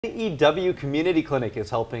The EW Community Clinic is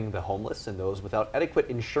helping the homeless and those without adequate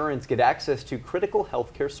insurance get access to critical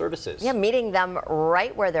health care services. Yeah, meeting them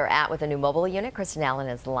right where they're at with a new mobile unit. Kristen Allen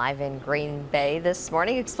is live in Green Bay this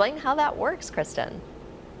morning. Explain how that works, Kristen.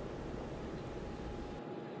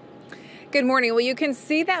 Good morning. Well, you can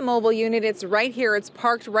see that mobile unit. It's right here. It's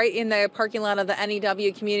parked right in the parking lot of the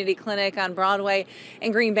NEW Community Clinic on Broadway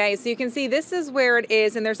in Green Bay. So you can see this is where it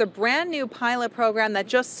is. And there's a brand new pilot program that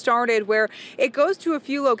just started where it goes to a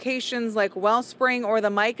few locations like Wellspring or the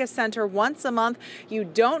Micah Center once a month. You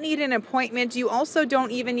don't need an appointment. You also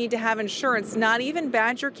don't even need to have insurance, not even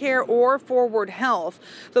Badger Care or Forward Health.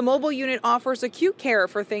 The mobile unit offers acute care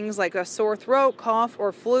for things like a sore throat, cough,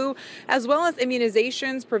 or flu, as well as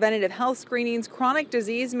immunizations, preventative health screenings, chronic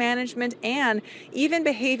disease management, and even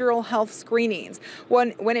behavioral health screenings.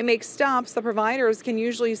 When it makes stops, the providers can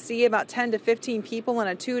usually see about 10 to 15 people in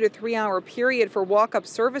a 2 to 3 hour period for walk-up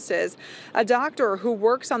services. A doctor who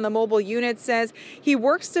works on the mobile unit says he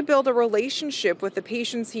works to build a relationship with the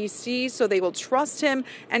patients he sees so they will trust him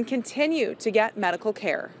and continue to get medical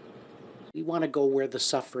care. We want to go where the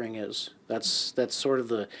suffering is. That's sort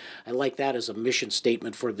of I like that as a mission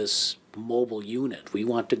statement for this mobile unit. We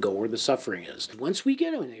want to go where the suffering is. Once we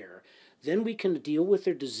get in there, then we can deal with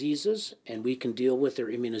their diseases and we can deal with their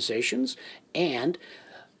immunizations. And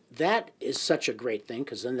that is such a great thing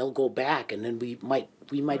because then they'll go back and then we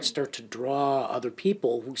might start to draw other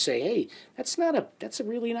people who say, hey, that's a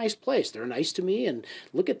really nice place. They're nice to me and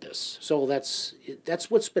look at this. So that's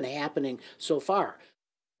what's been happening so far.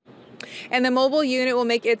 And the mobile unit will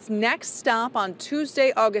make its next stop on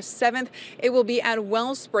Tuesday, August 7th. It will be at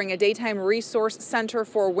Wellspring, a daytime resource center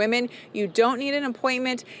for women. You don't need an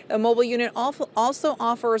appointment. The mobile unit also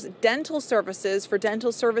offers dental services. For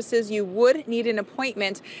dental services, you would need an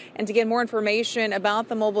appointment. And to get more information about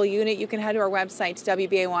the mobile unit, you can head to our website,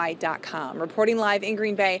 WBAY.com. Reporting live in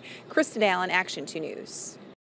Green Bay, Kristen Allen, Action 2 News.